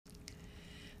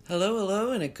Hello,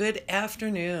 hello, and a good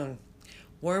afternoon.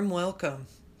 Warm welcome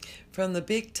from the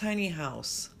big tiny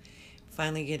house.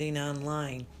 Finally getting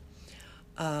online.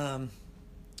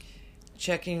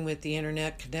 Checking with the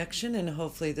internet connection, and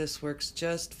hopefully this works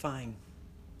just fine.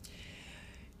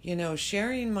 You know,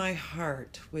 sharing my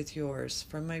heart with yours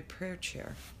from my prayer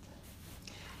chair.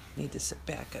 Need to sit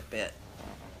back a bit.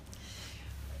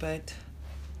 But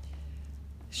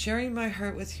sharing my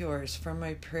heart with yours from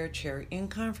my prayer chair in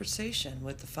conversation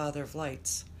with the Father of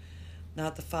Lights,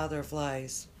 not the Father of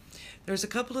Lies. There's a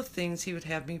couple of things he would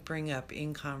have me bring up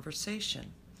in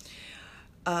conversation.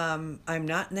 I'm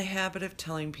not in the habit of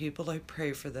telling people I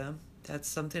pray for them. That's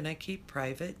something I keep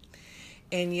private.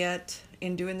 And yet,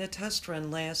 in doing the test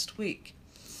run last week,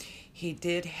 he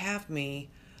did have me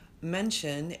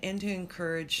mention and to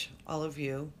encourage all of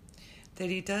you that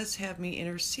he does have me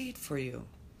intercede for you.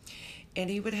 And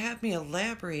he would have me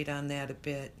elaborate on that a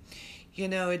bit. You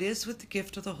know, it is with the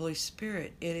gift of the Holy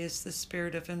Spirit. It is the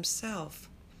Spirit of Himself.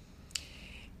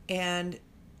 And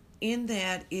in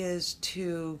that is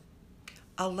to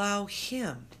allow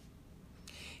Him,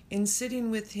 in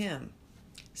sitting with Him,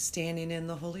 standing in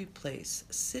the holy place,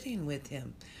 sitting with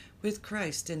Him, with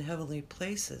Christ in heavenly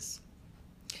places.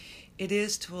 It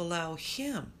is to allow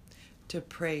Him to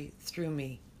pray through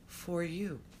me for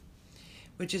you,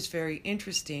 which is very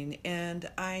interesting, and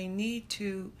I need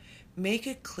to make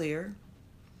it clear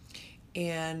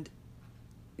and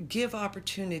give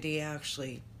opportunity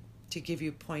actually to give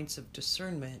you points of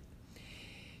discernment.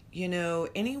 You know,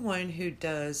 anyone who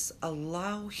does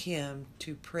allow Him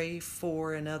to pray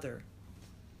for another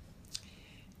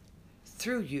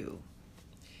through you,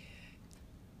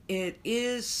 it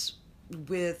is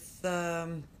with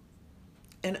an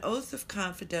oath of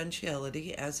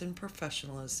confidentiality, as in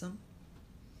professionalism.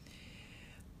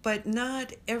 But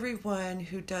not everyone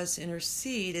who does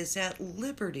intercede is at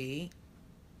liberty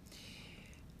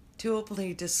to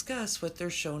openly discuss what they're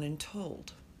shown and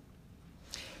told.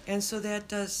 And so that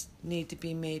does need to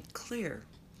be made clear.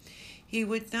 He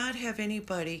would not have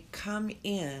anybody come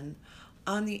in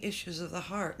on the issues of the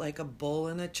heart like a bull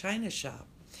in a china shop.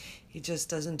 He just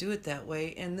doesn't do it that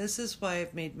way. And this is why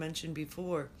I've made mention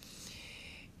before.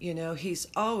 You know, he's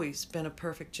always been a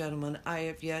perfect gentleman. I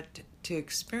have yet to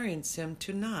experience him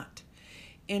to not.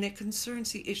 And it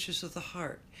concerns the issues of the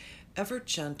heart, ever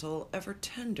gentle, ever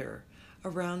tender,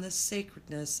 around the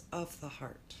sacredness of the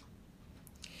heart.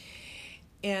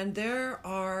 And there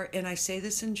are, and I say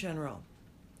this in general,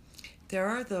 there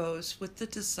are those with the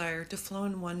desire to flow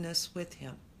in oneness with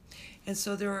Him. And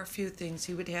so there are a few things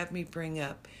he would have me bring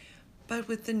up, but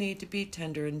with the need to be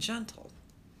tender and gentle.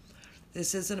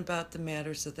 This isn't about the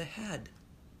matters of the head.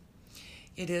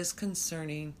 It is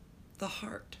concerning the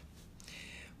heart.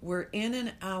 We're in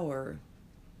an hour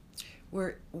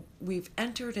where we've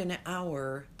entered an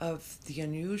hour of the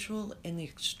unusual and the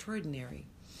extraordinary.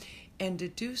 And to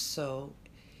do so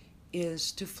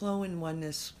is to flow in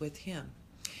oneness with Him.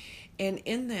 And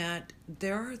in that,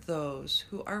 there are those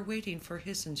who are waiting for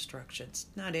His instructions,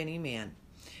 not any man.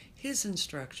 His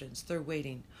instructions, they're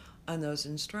waiting on those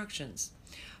instructions.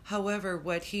 However,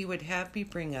 what he would have me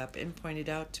bring up and pointed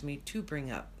out to me to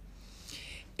bring up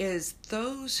is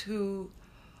those who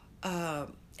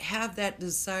have that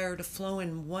desire to flow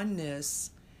in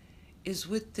oneness is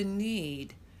with the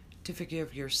need to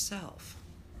forgive yourself.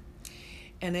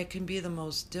 And it can be the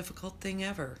most difficult thing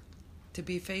ever to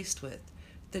be faced with,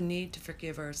 the need to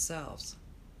forgive ourselves.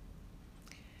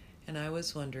 And I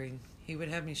was wondering, he would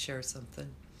have me share something.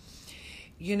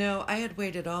 You know, I had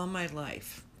waited all my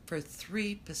life for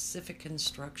 3 specific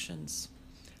instructions.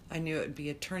 I knew it would be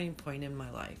a turning point in my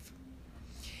life,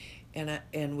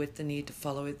 and with the need to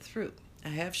follow it through. I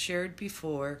have shared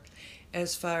before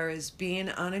as far as being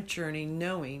on a journey,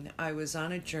 knowing I was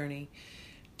on a journey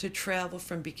to travel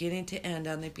from beginning to end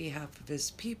on the behalf of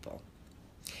His people.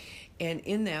 And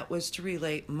in that was to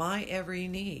relate my every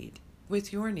need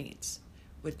with your needs,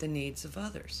 with the needs of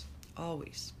others,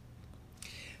 always.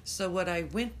 So what I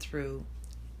went through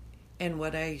and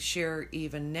what I share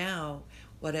even now,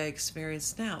 what I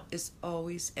experience now, is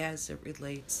always as it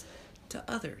relates to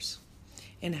others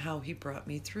and how He brought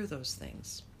me through those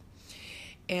things.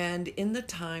 And in the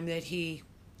time that He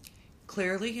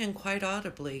clearly and quite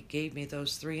audibly gave me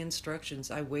those 3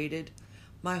 instructions I waited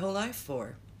my whole life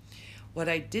for, what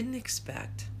I didn't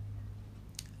expect,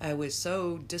 I was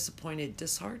so disappointed,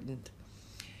 disheartened,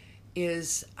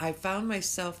 is I found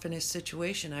myself in a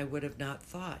situation I would have not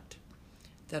thought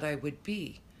that I would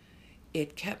be.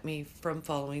 It kept me from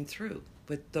following through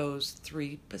with those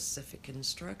 3 specific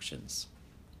instructions.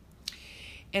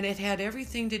 And it had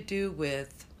everything to do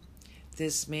with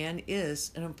this man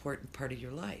is an important part of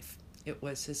your life. It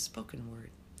was his spoken word.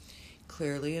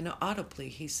 Clearly and audibly,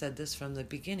 he said this from the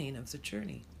beginning of the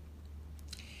journey.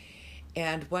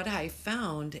 And what I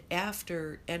found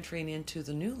after entering into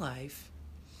the new life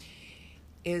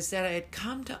is that I had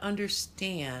come to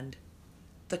understand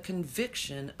the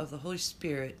conviction of the Holy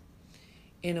Spirit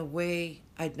in a way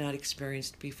I'd not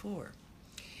experienced before.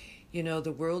 You know,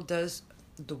 the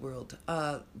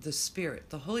Spirit,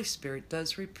 the Holy Spirit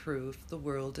does reprove the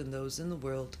world and those in the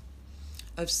world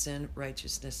of sin,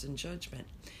 righteousness, and judgment.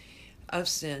 Of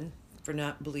sin, for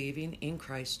not believing in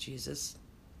Christ Jesus,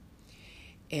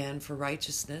 and for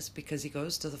righteousness, because he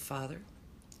goes to the Father,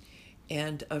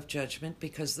 and of judgment,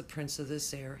 because the prince of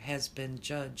this air has been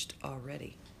judged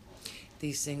already.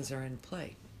 These things are in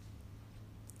play.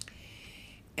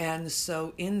 And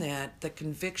so in that, the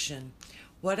conviction,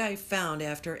 what I found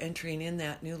after entering in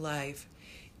that new life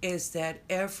is that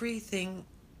everything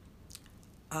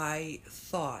I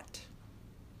thought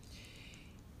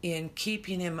in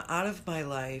keeping him out of my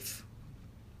life,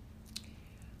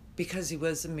 because he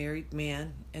was a married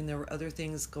man and there were other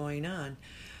things going on,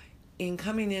 in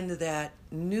coming into that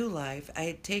new life, I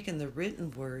had taken the written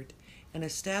word and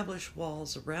established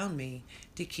walls around me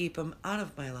to keep him out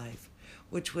of my life,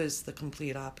 which was the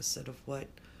complete opposite of what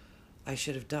I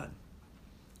should have done.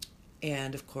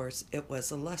 And of course, it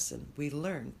was a lesson we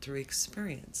learned through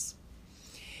experience.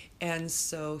 And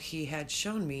so he had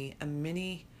shown me a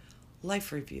mini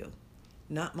life review,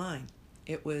 not mine.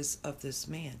 It was of this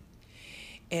man.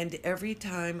 And every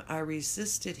time I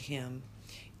resisted him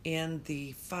in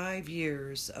the 5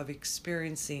 years of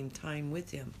experiencing time with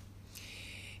him,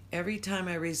 every time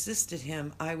I resisted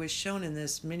him, I was shown in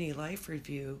this mini life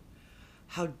review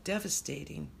how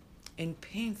devastating and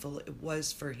painful it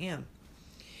was for him,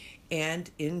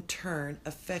 and in turn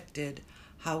affected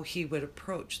how he would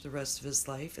approach the rest of his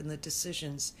life and the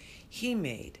decisions he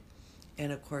made.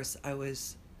 And of course, I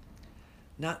was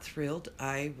not thrilled.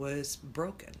 I was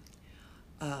broken.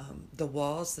 The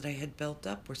walls that I had built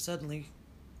up were suddenly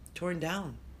torn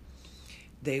down.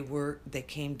 They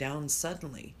came down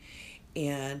suddenly.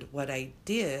 And what I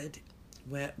did,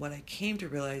 what I came to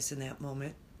realize in that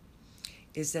moment,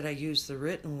 is that I used the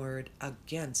written word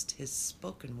against his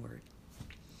spoken word.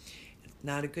 It's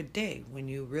not a good day when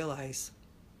you realize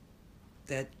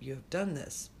that you have done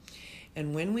this.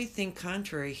 And when we think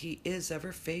contrary, he is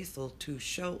ever faithful to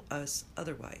show us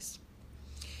otherwise.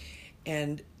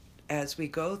 And as we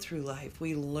go through life,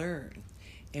 we learn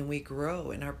and we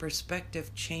grow, and our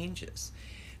perspective changes.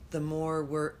 The more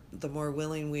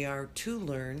willing we are to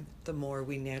learn, the more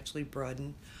we naturally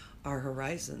broaden our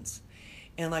horizons.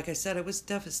 And like I said, I was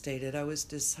devastated. I was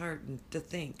disheartened to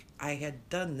think I had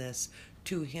done this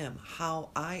to him, how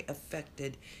I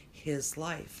affected his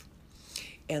life.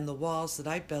 And the walls that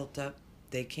I built up,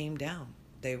 they came down.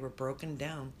 They were broken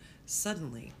down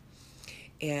suddenly.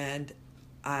 And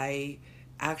I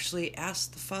actually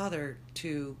asked the Father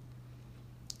to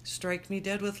strike me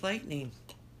dead with lightning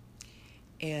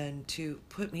and to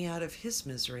put me out of his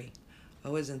misery. I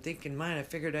wasn't thinking mine. I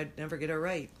figured I'd never get it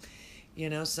right. You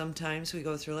know, sometimes we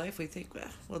go through life, we think, well,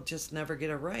 we'll just never get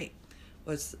it right.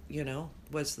 What's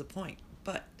the point?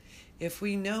 But if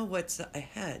we know what's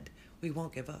ahead, we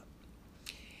won't give up.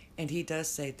 And he does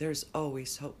say there's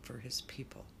always hope for his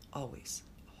people. Always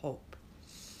hope.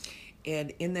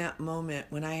 And in that moment,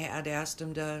 when I had asked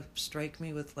him to strike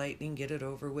me with lightning, get it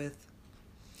over with,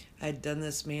 I had done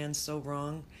this man so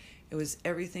wrong. It was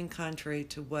everything contrary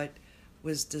to what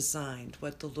was designed,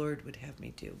 what the Lord would have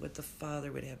me do, what the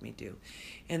Father would have me do.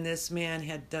 And this man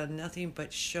had done nothing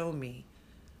but show me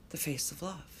the face of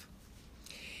love.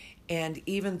 And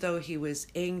even though he was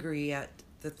angry at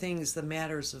the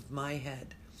matters of my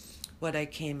head, what I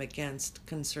came against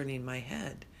concerning my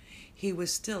head, he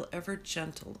was still ever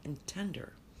gentle and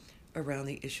tender around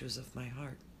the issues of my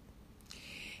heart.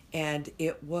 And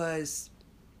it was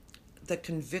the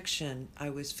conviction,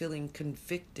 I was feeling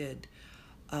convicted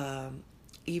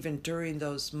even during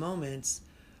those moments,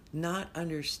 not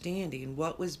understanding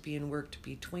what was being worked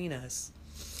between us.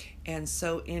 And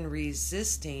so in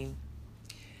resisting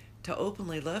to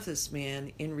openly love this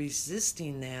man, in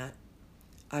resisting that,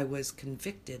 I was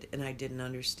convicted and I didn't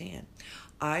understand.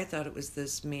 I thought it was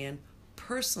this man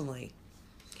personally,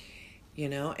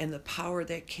 and the power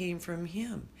that came from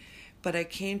him. But I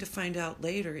came to find out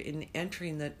later in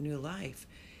entering that new life,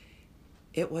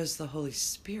 it was the Holy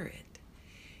Spirit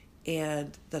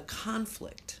and the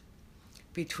conflict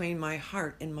between my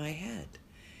heart and my head,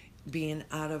 being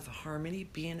out of harmony,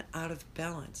 being out of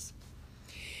balance.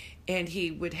 And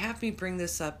he would have me bring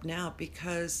this up now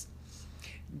because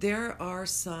there are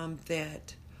some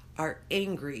that are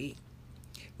angry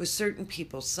with certain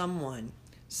people, someone,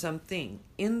 something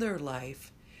in their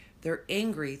life, they're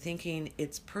angry thinking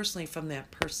it's personally from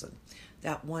that person,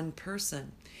 that one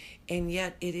person, and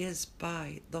yet it is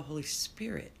by the Holy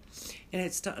Spirit. And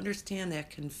it's to understand that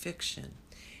conviction.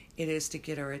 It is to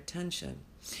get our attention.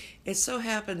 It so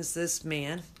happens this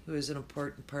man, who is an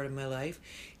important part of my life,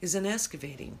 is in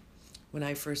excavating. When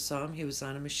I first saw him, he was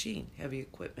on a machine, heavy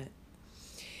equipment.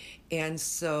 And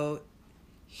so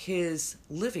his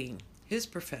living, his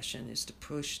profession is to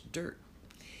push dirt.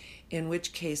 In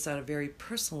which case, on a very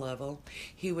personal level,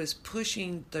 he was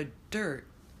pushing the dirt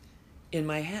in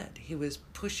my head. He was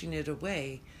pushing it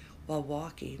away while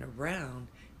walking around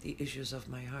the issues of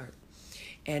my heart.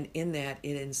 And in that,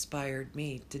 it inspired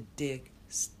me to dig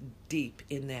deep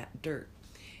in that dirt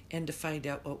and to find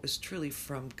out what was truly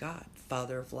from God,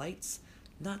 Father of lights,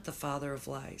 not the Father of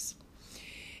lies.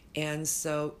 And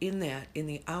so in that, in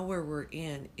the hour we're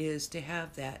in, is to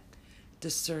have that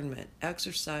discernment,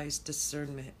 exercise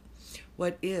discernment.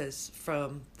 What is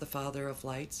from the Father of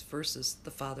lights versus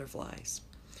the Father of lies?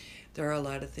 There are a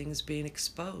lot of things being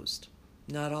exposed,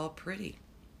 not all pretty.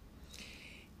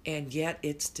 And yet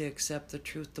it's to accept the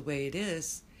truth the way it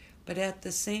is, but at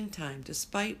the same time,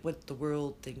 despite what the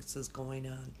world thinks is going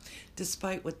on,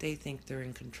 despite what they think they're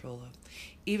in control of,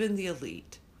 even the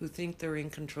elite who think they're in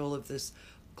control of this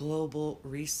global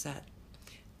reset,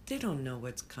 they don't know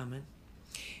what's coming.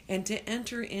 And to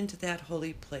enter into that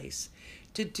holy place,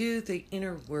 to do the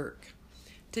inner work,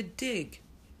 to dig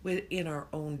within our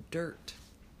own dirt,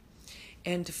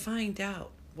 and to find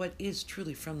out what is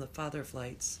truly from the Father of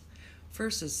lights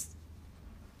versus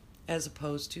as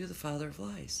opposed to the Father of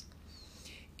lies.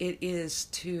 It is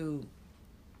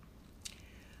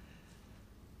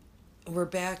we're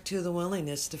back to the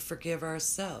willingness to forgive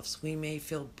ourselves. We may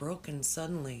feel broken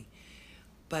suddenly,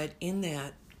 but in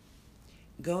that,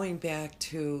 going back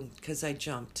to, because I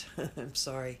jumped, I'm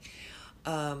sorry,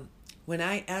 when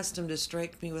I asked him to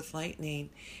strike me with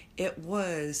lightning, it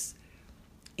was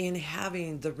in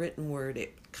having the written word,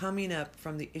 it coming up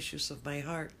from the issues of my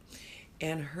heart,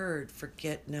 and heard,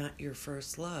 forget not your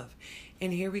first love.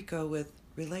 And here we go with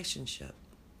relationship.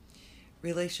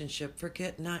 Relationship,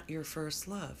 forget not your first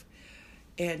love.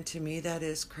 And to me, that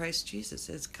is Christ Jesus.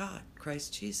 It's God,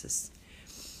 Christ Jesus.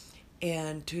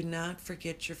 And do not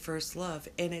forget your first love.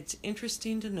 And it's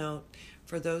interesting to note,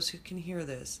 for those who can hear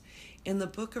this, in the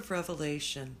book of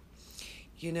Revelation,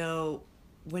 you know,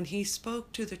 when he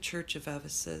spoke to the church of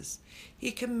Ephesus,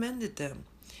 he commended them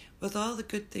with all the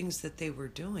good things that they were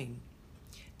doing.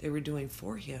 They were doing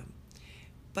for him.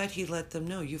 But he let them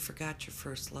know, you forgot your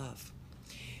first love.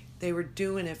 They were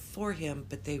doing it for him,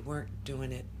 but they weren't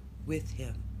doing it with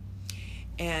him.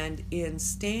 And in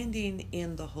standing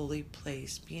in the holy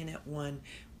place, being at one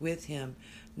with him,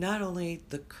 not only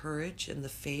the courage and the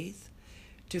faith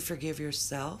to forgive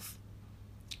yourself,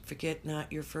 forget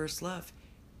not your first love.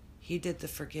 He did the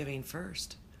forgiving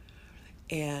first.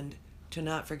 And to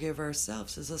not forgive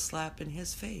ourselves is a slap in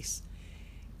his face.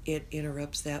 It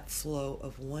interrupts that flow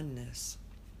of oneness.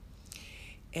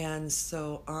 And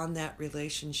so on that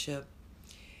relationship,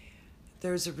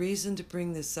 there's a reason to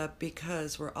bring this up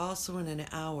because we're also in an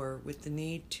hour with the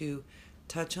need to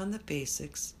touch on the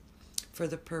basics for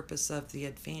the purpose of the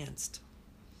advanced.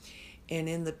 And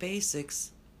in the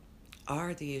basics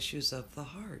are the issues of the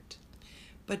heart,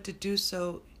 but to do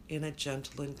so in a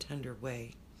gentle and tender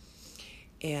way.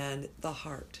 And the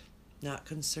heart, not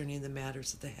concerning the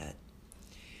matters of the head.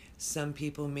 Some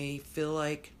people may feel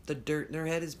like the dirt in their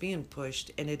head is being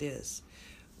pushed, and it is.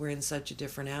 We're in such a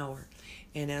different hour.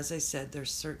 And as I said,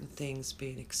 there's certain things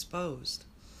being exposed.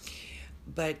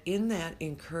 But in that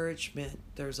encouragement,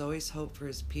 there's always hope for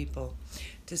his people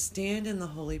to stand in the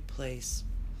holy place,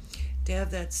 to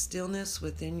have that stillness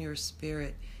within your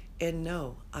spirit and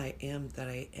know I am that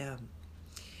I am.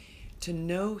 To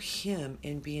know him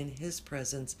and be in his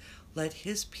presence, let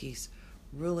his peace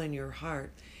rule in your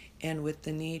heart, and with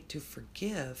the need to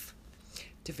forgive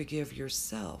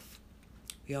yourself.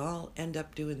 We all end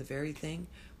up doing the very thing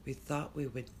we thought we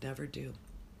would never do.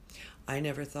 I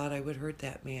never thought I would hurt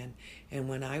that man, and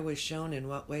when I was shown in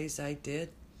what ways I did,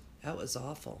 that was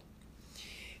awful.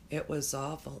 It was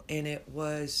awful, and it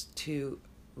was to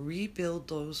rebuild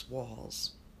those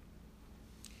walls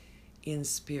in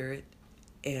spirit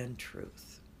and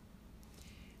truth.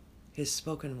 His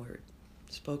spoken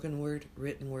word,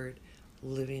 written word,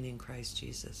 living in Christ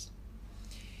Jesus.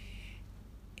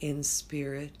 In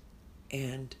spirit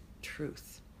and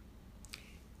truth.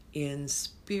 In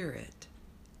spirit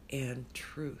and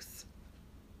truth.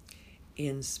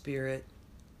 In spirit,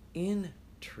 in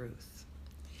truth.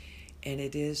 And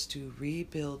it is to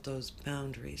rebuild those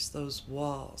boundaries, those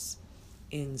walls,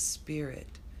 in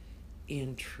spirit,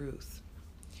 in truth.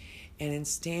 And in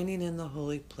standing in the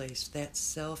holy place, that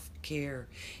self-care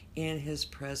in his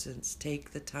presence,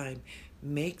 take the time,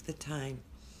 make the time.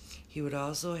 He would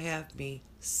also have me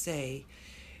say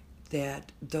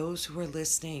that those who are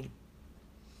listening,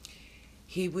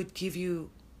 he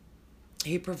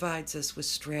provides us with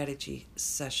strategy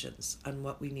sessions on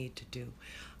what we need to do,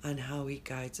 on how he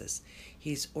guides us.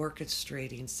 He's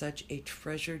orchestrating such a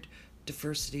treasured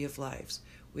diversity of lives.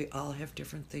 We all have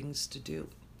different things to do.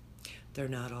 They're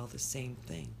not all the same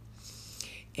thing.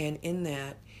 And in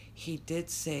that, he did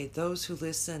say, those who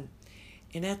listen,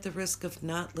 and at the risk of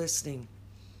not listening,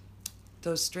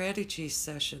 those strategy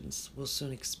sessions will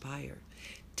soon expire.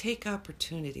 Take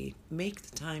opportunity, make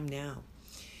the time now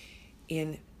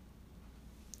in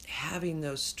having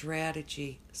those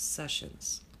strategy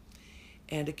sessions.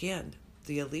 And again,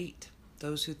 the elite,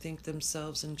 those who think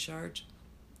themselves in charge,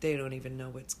 they don't even know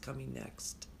what's coming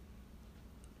next.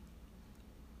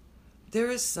 There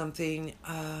is something,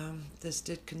 this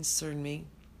did concern me,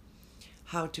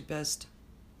 how to best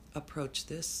approach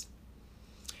this.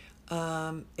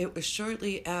 It was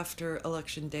shortly after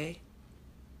Election Day,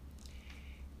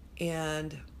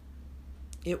 and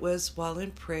it was while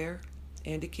in prayer,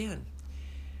 and again,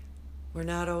 we're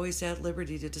not always at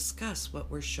liberty to discuss what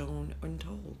we're shown and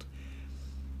told.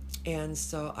 And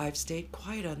so I've stayed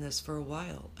quiet on this for a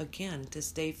while, again, to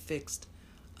stay fixed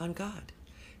on God,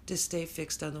 to stay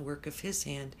fixed on the work of his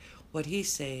hand, what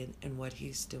he's saying and what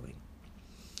he's doing.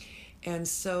 And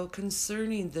so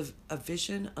concerning a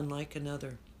vision unlike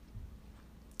another,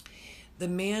 the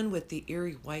man with the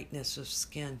eerie whiteness of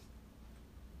skin,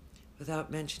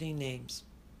 without mentioning names,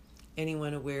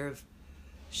 anyone aware of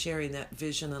sharing that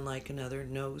vision unlike another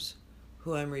knows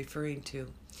who I'm referring to.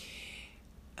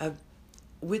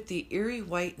 With the eerie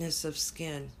whiteness of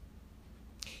skin,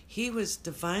 he was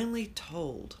divinely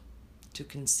told to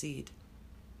concede,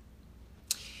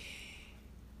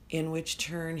 in which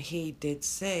turn he did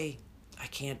say, I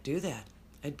can't do that.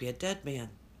 I'd be a dead man.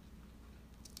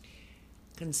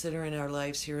 Considering our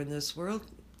lives here in this world,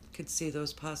 could see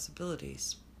those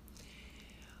possibilities.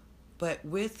 But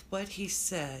with what he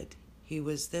said, he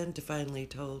was then divinely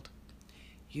told,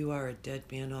 you are a dead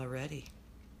man already.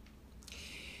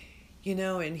 You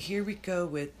know, and here we go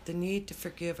with the need to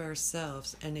forgive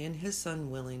ourselves, and in his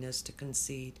unwillingness to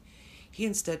concede, he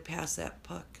instead passed that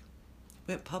puck,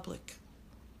 went public,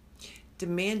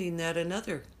 demanding that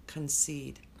another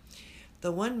concede.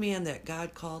 The one man that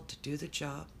God called to do the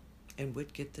job and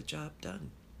would get the job done.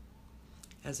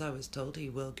 As I was told, he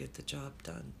will get the job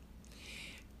done.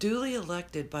 Duly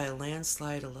elected by a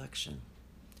landslide election,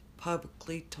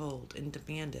 publicly told and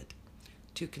demanded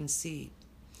to concede.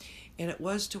 And it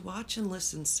was to watch and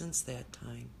listen since that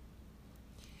time.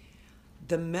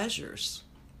 The measures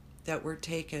that were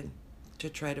taken to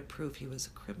try to prove he was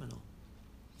a criminal,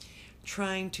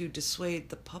 trying to dissuade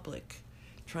the public,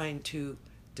 trying to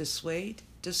dissuade,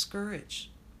 discourage,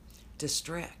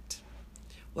 distract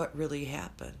what really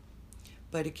happened.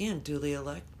 But again, duly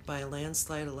elected by a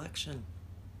landslide election,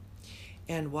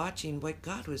 and watching what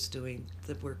God was doing,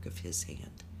 the work of his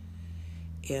hand,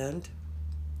 and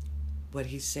what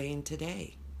he's saying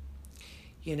today.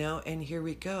 You know, and here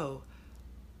we go.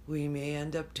 We all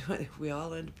end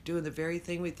up doing the very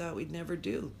thing we thought we'd never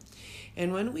do.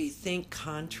 And when we think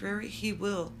contrary, he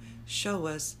will show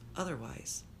us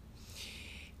otherwise.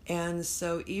 And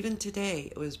so even today,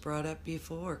 it was brought up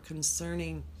before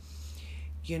concerning,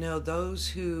 you know, those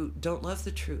who don't love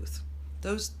the truth,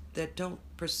 those that don't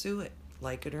pursue it,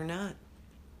 like it or not.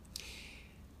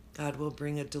 God will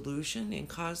bring a delusion and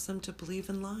cause them to believe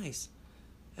in lies.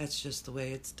 That's just the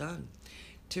way it's done.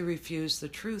 To refuse the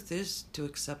truth is to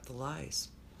accept the lies.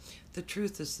 The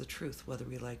truth is the truth, whether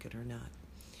we like it or not.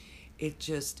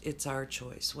 It's our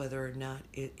choice, whether or not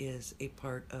it is a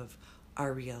part of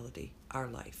our reality, our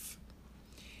life.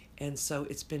 And so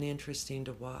it's been interesting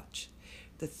to watch.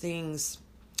 The things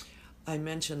I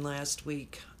mentioned last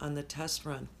week on the test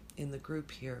run in the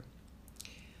group here,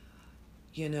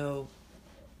 you know,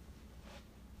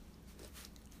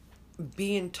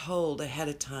 being told ahead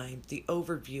of time, the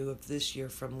overview of this year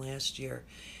from last year,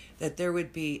 that there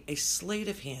would be a slate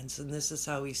of hands, and this is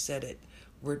how he said it,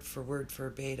 word for word,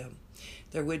 verbatim.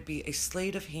 There would be a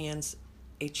slate of hands,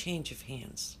 a change of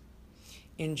hands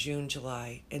in June,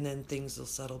 July, and then things will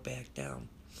settle back down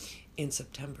in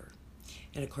September.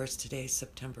 And of course, today is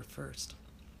September 1st.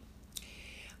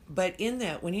 But in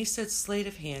that, when he said slate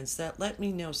of hands, that let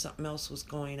me know something else was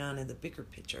going on in the bigger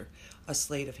picture, a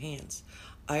slate of hands.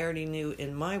 I already knew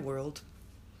in my world,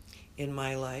 in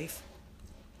my life,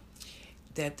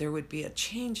 that there would be a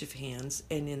change of hands,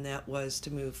 and in that was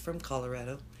to move from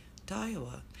Colorado left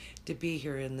Iowa to be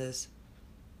here in this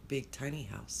big tiny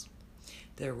house.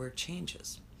 There were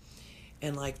changes.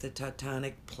 And like the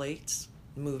tectonic plates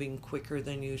moving quicker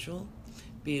than usual,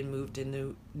 being moved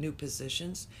in new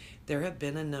positions, there have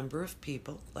been a number of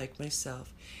people like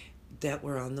myself that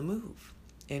were on the move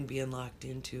and being locked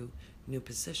into new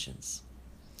positions.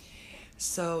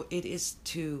 So it is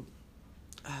to,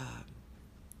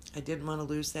 I didn't want to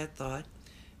lose that thought,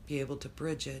 be able to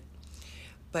bridge it.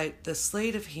 But the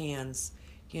sleight of hands,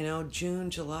 June,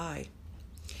 July,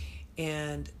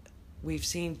 and we've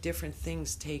seen different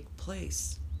things take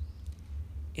place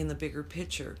in the bigger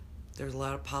picture. There's a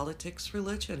lot of politics,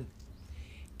 religion,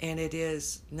 and it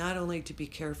is not only to be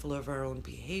careful of our own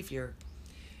behavior,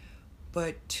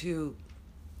 but to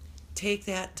take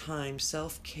that time,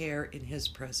 self-care in His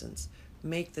presence,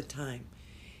 make the time,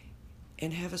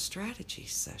 and have a strategy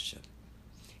session,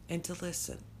 and to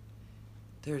listen.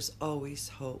 There's always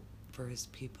hope for His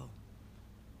people.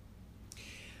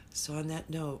 So on that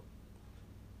note,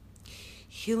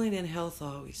 healing and health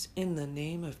always, in the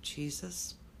name of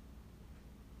Jesus,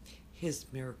 His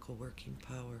miracle-working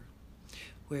power.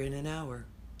 We're in an hour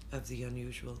of the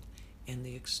unusual and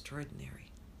the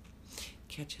extraordinary.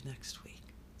 Catch you next week.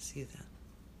 See you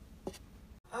then.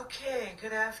 Okay,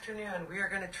 good afternoon. We are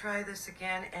going to try this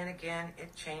again and again.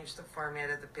 It changed the format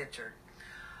of the picture.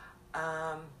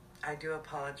 I do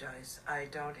apologize. I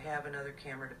don't have another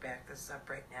camera to back this up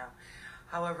right now.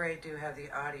 However, I do have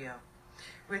the audio.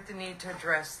 With the need to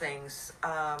address things,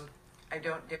 I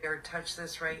don't dare touch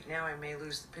this right now. I may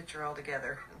lose the picture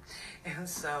altogether. And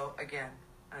so, again,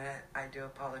 I do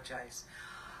apologize.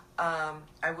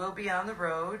 I will be on the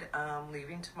road,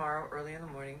 leaving tomorrow early in the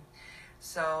morning.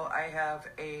 So I have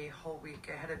a whole week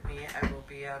ahead of me. I will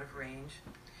be out of range.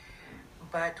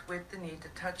 But with the need to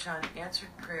touch on answered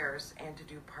prayers and to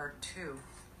do part 2.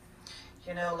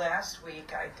 Last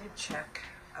week I did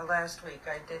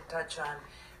touch on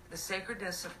the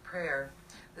sacredness of prayer,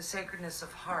 the sacredness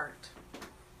of heart,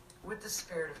 with the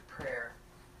spirit of prayer.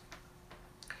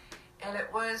 And it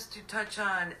was to touch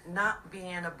on not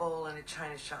being a bull in a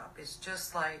china shop. It's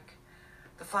just like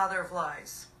the father of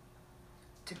lies,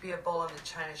 to be a bull in the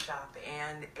china shop,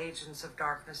 and agents of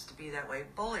darkness to be that way,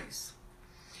 bullies.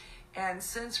 And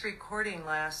since recording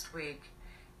last week,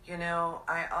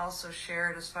 I also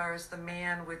shared as far as the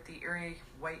man with the eerie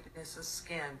whiteness of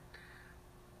skin,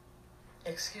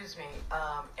 as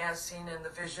seen in the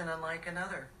vision unlike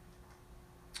another.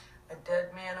 A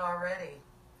dead man already,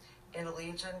 in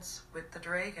allegiance with the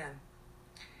dragon.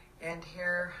 And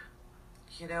here,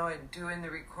 in doing the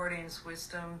recordings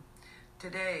wisdom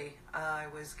today, I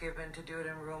was given to do it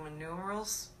in Roman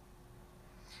numerals,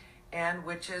 and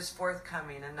which is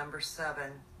forthcoming in number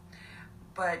 7.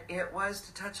 But it was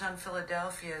to touch on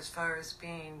Philadelphia as far as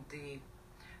being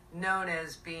known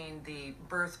as being the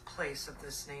birthplace of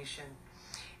this nation.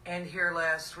 And here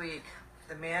last week,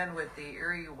 the man with the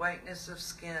eerie whiteness of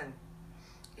skin,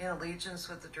 in allegiance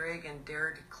with the dragon,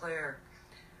 dared declare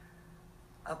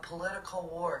a political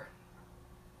war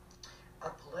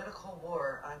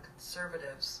on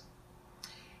conservatives.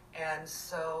 And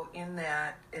so in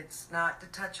that, it's not to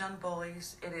touch on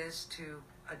bullies, it is to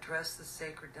address the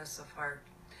sacredness of heart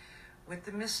with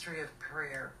the mystery of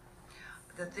prayer.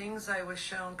 The things I was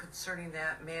shown concerning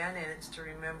that man, and it's to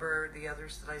remember the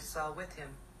others that I saw with him,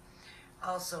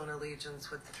 also in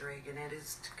allegiance with the dragon. It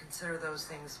is to consider those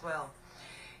things well.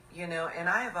 And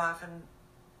I have often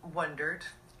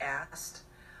asked,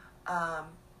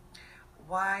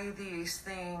 why these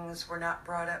things were not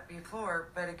brought up before.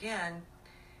 But again,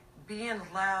 being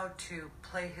allowed to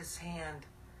play his hand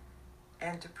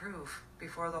and to prove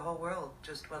before the whole world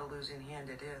just what a losing hand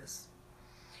it is.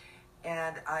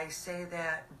 And I say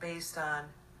that based on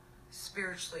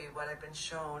spiritually what I've been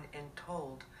shown and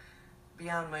told,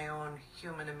 beyond my own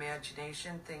human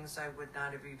imagination, things I would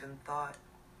not have even thought.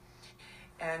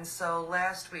 And so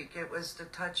last week it was to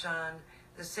touch on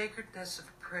the sacredness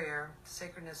of prayer,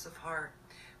 sacredness of heart,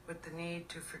 with the need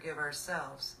to forgive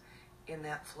ourselves in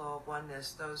that flow of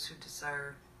oneness, those who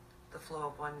desire the flow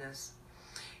of oneness.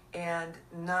 And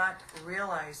not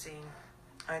realizing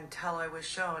until I was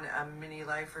shown a mini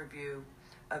life review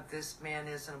of this man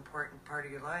is an important part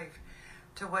of your life,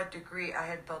 to what degree I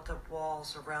had built up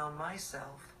walls around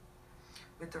myself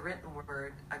with the written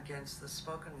word against the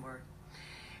spoken word.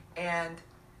 And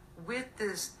with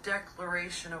this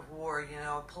declaration of war,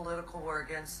 a political war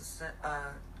against the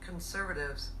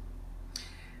conservatives,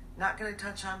 not going to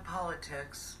touch on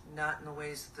politics, not in the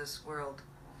ways of this world,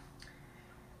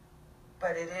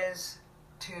 but it is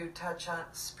to touch on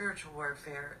spiritual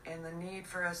warfare and the need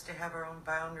for us to have our own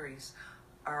boundaries,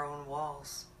 our own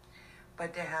walls.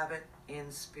 but to have it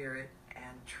in spirit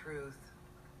and truth.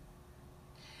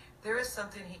 There is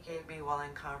something he gave me while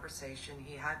in conversation.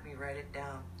 He had me write it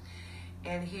down,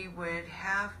 and he would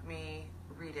have me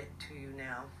read it to you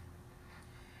now.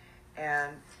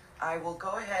 And I will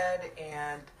go ahead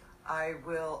and I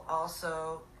will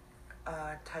also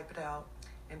type it out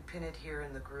and pin it here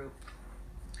in the group.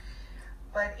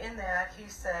 But in that, he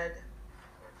said,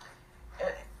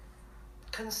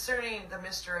 concerning the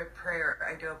mystery of prayer,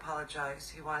 I do apologize.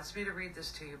 He wants me to read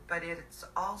this to you, but it's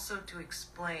also to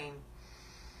explain,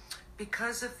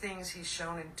 because of things he's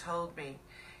shown and told me,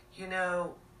 you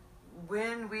know,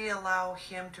 when we allow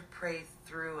him to pray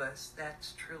through us,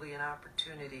 that's truly an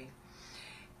opportunity,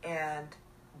 and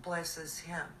blesses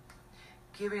him,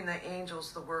 giving the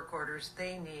angels the work orders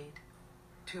they need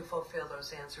to fulfill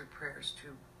those answered prayers,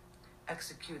 to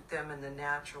execute them in the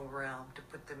natural realm, to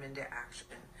put them into action,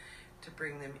 to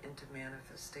bring them into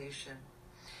manifestation.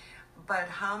 But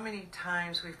how many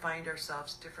times we find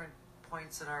ourselves different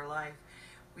points in our life,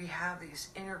 we have these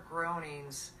inner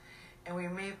groanings, and we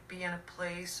may be in a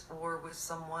place or with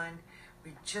someone,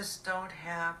 we just don't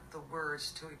have the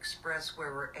words to express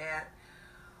where we're at,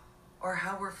 or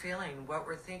how we're feeling, what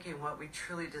we're thinking, what we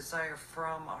truly desire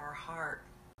from our heart.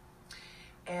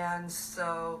 And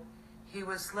so he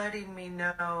was letting me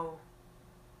know,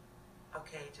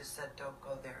 okay, he just said, don't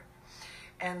go there.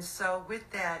 And so with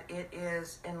that, it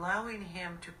is allowing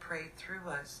him to pray through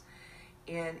us,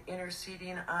 in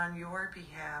interceding on your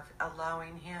behalf,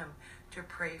 allowing him to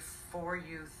pray for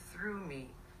you through me.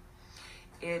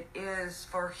 It is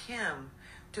for him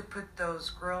to put those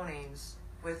groanings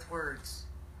with words,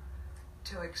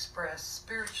 to express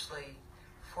spiritually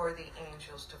for the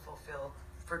angels to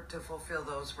fulfill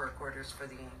those work orders for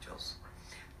the angels,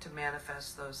 to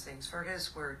manifest those things, for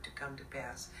his word to come to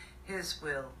pass, his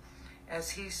will,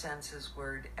 as he sends his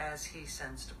word, as he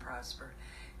sends to prosper.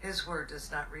 His word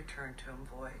does not return to him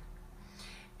void.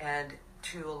 And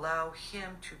to allow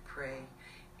him to pray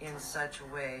in such a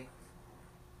way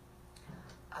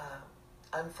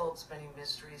unfolds many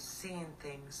mysteries, seeing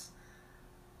things.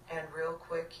 And real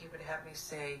quick, he would have me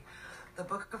say, the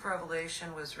book of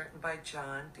Revelation was written by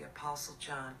John, the Apostle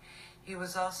John. He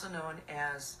was also known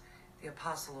as the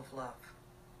Apostle of Love.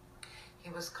 He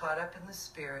was caught up in the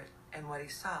Spirit, and what he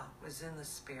saw was in the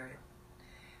Spirit.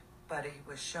 But he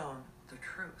was shown the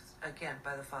truth, again,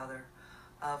 by the Father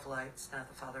of lights, not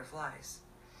the Father of lies.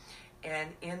 And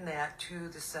in that, to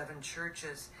the 7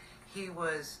 churches, he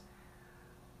was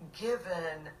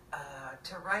given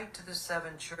to write to the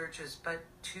 7 churches, but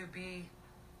to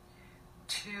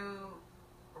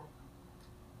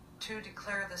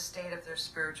declare the state of their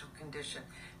spiritual condition,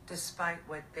 despite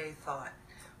what they thought,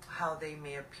 how they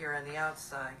may appear on the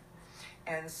outside.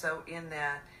 And so in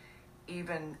that,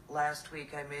 even last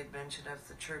week I made mention of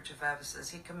the Church of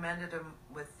Ephesus. He commended them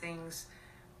with things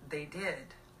they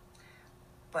did,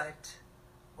 but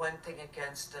one thing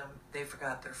against them, they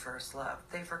forgot their first love.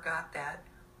 They forgot that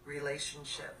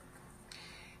relationship.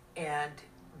 And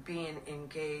being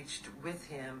engaged with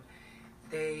him,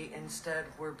 they instead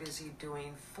were busy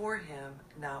doing for him,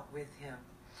 not with him.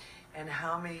 And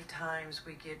how many times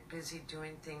we get busy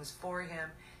doing things for him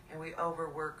and we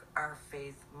overwork our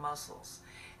faith muscles.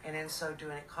 And in so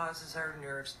doing, it causes our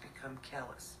nerves to become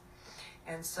callous.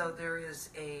 And so there is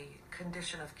a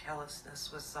condition of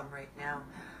callousness with some right now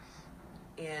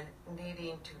in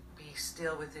needing to be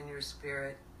still within your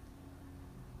spirit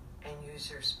and use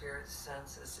your spirit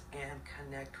senses and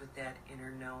connect with that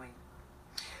inner knowing.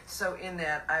 So in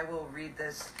that, I will read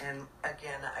this, and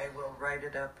again, I will write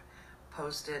it up,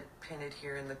 post it, pin it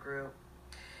here in the group.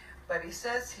 But he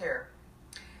says here,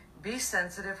 be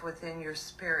sensitive within your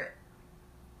spirit.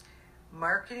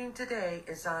 Marketing today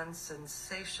is on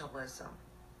sensationalism.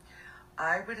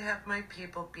 I would have my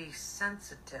people be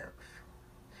sensitive,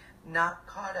 not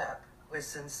caught up with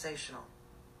sensational.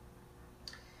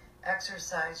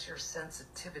 Exercise your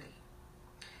sensitivity,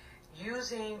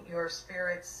 using your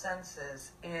spirit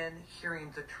senses in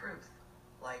hearing the truth,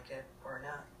 like it or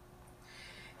not.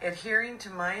 Adhering to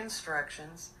my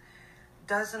instructions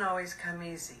doesn't always come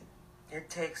easy. It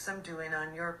takes some doing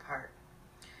on your part.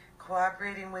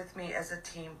 Cooperating with me as a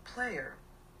team player.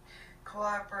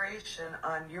 Cooperation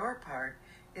on your part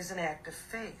is an act of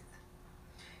faith.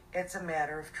 It's a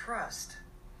matter of trust.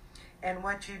 And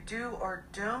what you do or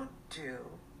don't do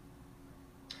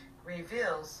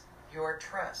reveals your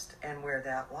trust and where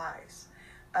that lies.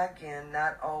 Again,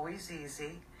 not always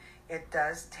easy. It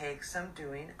does take some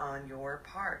doing on your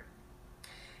part.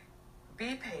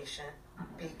 Be patient.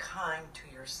 Be kind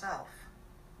to yourself.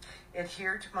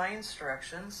 Adhere to my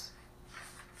instructions.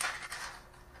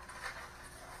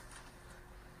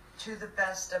 to the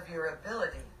best of your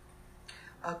ability,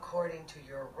 according to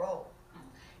your role.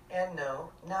 And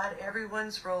no, not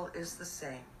everyone's role is the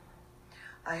same.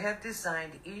 I have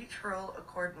designed each role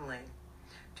accordingly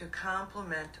to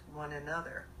complement one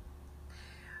another,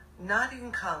 not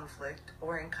in conflict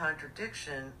or in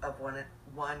contradiction of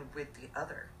one with the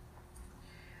other.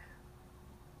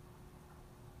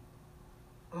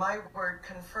 My word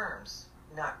confirms,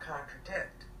 not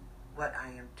contradict, what I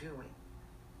am doing.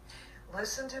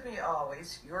 Listen to me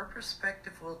always. Your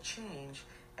perspective will change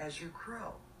as you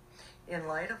grow. In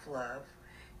light of love,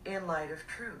 in light of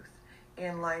truth,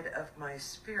 in light of my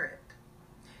spirit,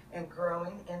 and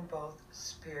growing in both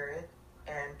spirit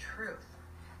and truth.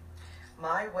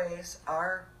 My ways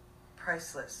are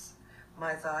priceless,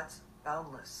 my thoughts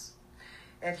boundless.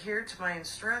 Adhere to my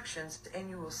instructions and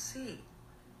you will see.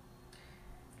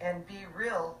 And be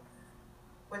real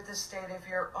with the state of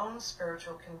your own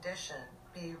spiritual condition.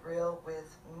 Be real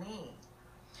with me.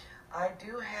 I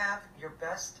do have your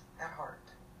best at heart,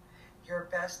 your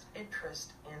best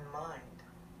interest in mind.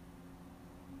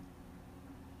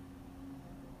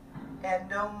 And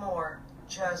no more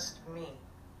just me.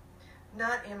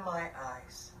 Not in my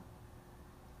eyes.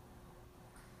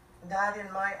 Not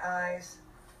in my eyes,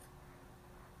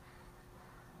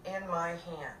 in my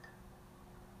hand.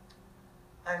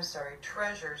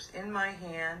 Treasures in my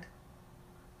hand,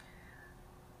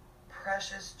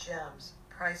 precious gems,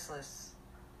 priceless,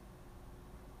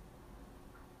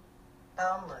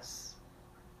 boundless.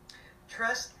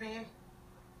 Trust me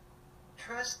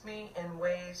in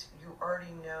ways you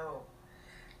already know.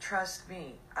 Trust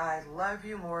me, I love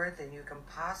you more than you can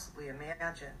possibly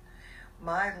imagine.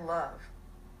 My love,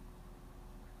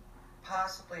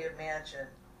 possibly imagine.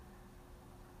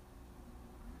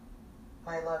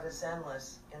 My love is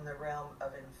endless in the realm of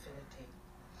infinity.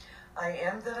 I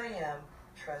am that I am,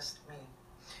 trust me.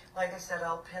 Like I said,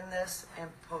 I'll pin this and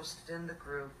post it in the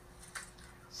group.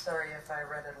 Sorry if I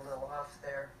read it a little off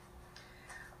there.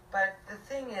 But the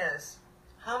thing is,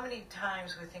 how many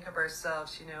times we think of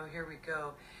ourselves, here we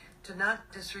go, to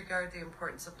not disregard the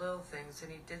importance of little things,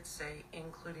 and he did say,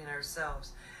 including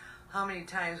ourselves. How many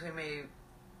times we may,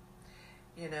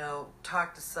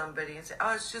 talk to somebody and say,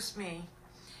 oh, it's just me.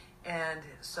 And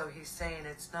so he's saying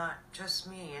it's not just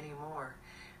me anymore.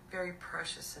 Very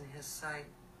precious in his sight.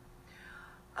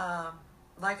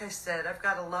 Like I said, I've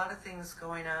got a lot of things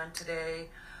going on today.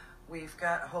 We've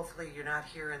got, hopefully you're not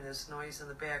hearing this noise in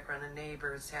the background, of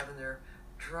neighbors having their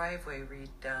driveway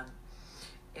redone.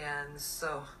 And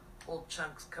so old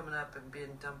chunks coming up and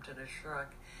being dumped in a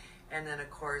truck. And then, of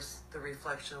course, the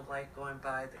reflection of light going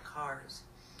by the cars.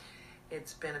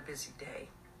 It's been a busy day.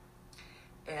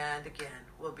 And again,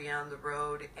 we'll be on the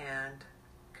road and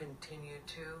continue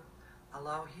to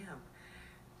allow him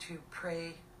to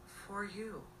pray for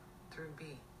you through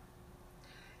me.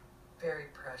 Very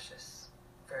precious,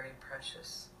 very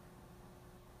precious.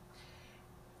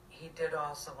 He did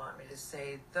also want me to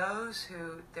say, there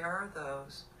are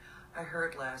those, I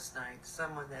heard last night,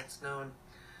 someone that's known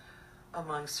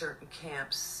among certain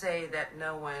camps say that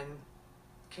no one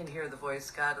can hear the voice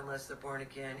of God unless they're born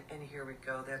again. And here we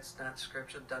go. That's not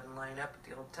scripture. It doesn't line up with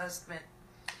the Old Testament.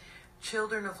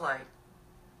 Children of light,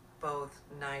 both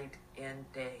night and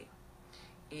day.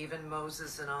 Even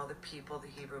Moses and all the people, the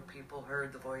Hebrew people,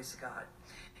 heard the voice of God.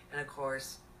 And of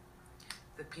course,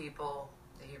 the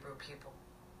Hebrew people,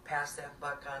 passed that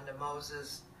buck on to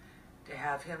Moses to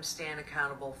have him stand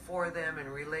accountable for them and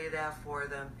relay that for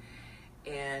them.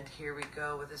 And here we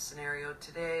go with a scenario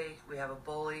today. We have a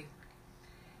bully.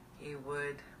 He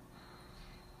would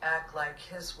act like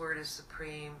his word is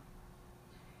supreme.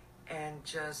 And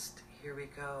just, here we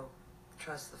go.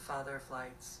 Trust the Father of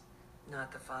lights,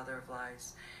 not the Father of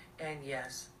lies. And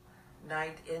yes,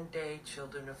 night and day,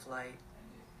 children of light,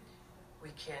 we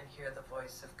can hear the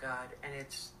voice of God. And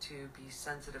it's to be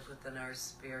sensitive within our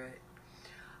spirit.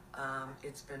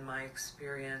 It's been my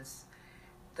experience.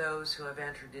 Those who have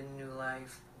entered in new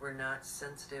life were not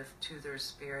sensitive to their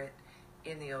spirit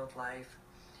in the old life,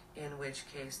 in which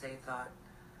case they thought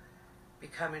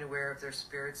becoming aware of their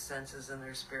spirit senses and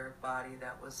their spirit body,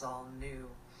 that was all new.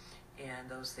 And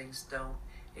those things don't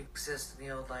exist in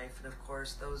the old life. And of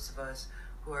course, those of us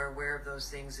who are aware of those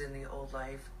things in the old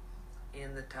life,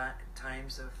 in the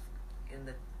times of, in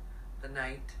the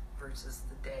night versus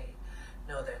the day,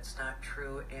 no, that's not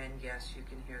true. And yes, you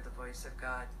can hear the voice of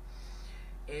God.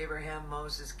 Abraham,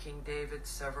 Moses, King David,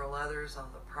 several others, all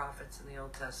the prophets in the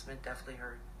Old Testament definitely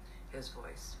heard his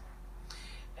voice.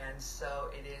 And so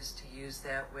it is to use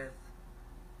that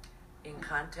in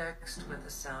context with a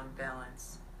sound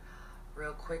balance.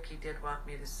 Real quick, he did want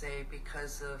me to say,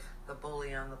 because of the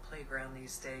bully on the playground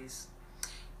these days,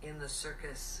 in the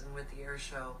circus and with the air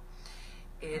show.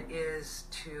 It is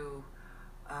to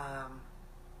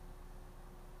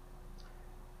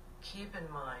keep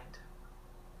in mind,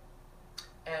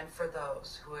 and for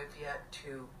those who have yet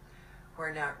to, who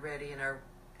are not ready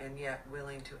and yet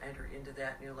willing to enter into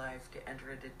that new life, to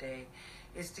enter into day,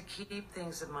 is to keep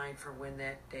things in mind for when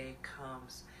that day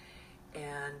comes,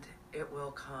 and it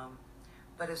will come.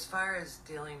 But as far as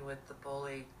dealing with the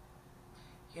bully,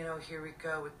 here we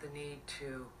go with the need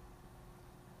to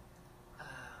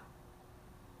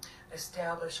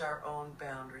establish our own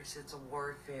boundaries. It's a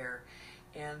warfare,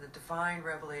 and the divine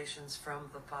revelations from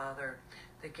the Father,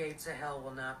 the gates of hell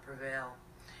will not prevail.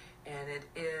 And it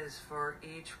is for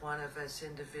each one of us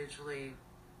individually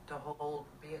to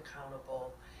be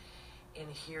accountable in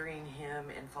hearing Him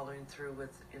and following through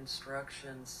with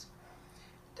instructions.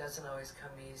 It doesn't always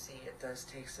come easy. It does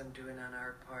take some doing on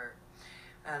our part.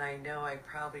 And I know I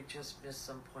probably just missed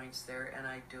some points there, and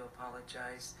I do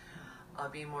apologize. I'll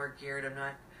be more geared. I'm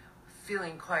not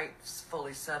feeling quite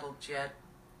fully settled yet.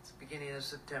 It's the beginning of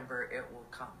September. It will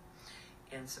come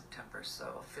in September, so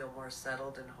I'll feel more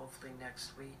settled, and hopefully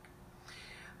next week.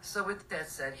 So with that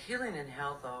said, healing and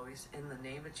health always in the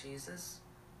name of Jesus,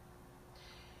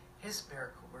 His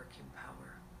miracle working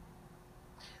power,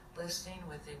 listening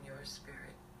within your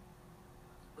spirit.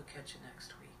 We'll catch you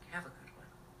next week. Have a good one.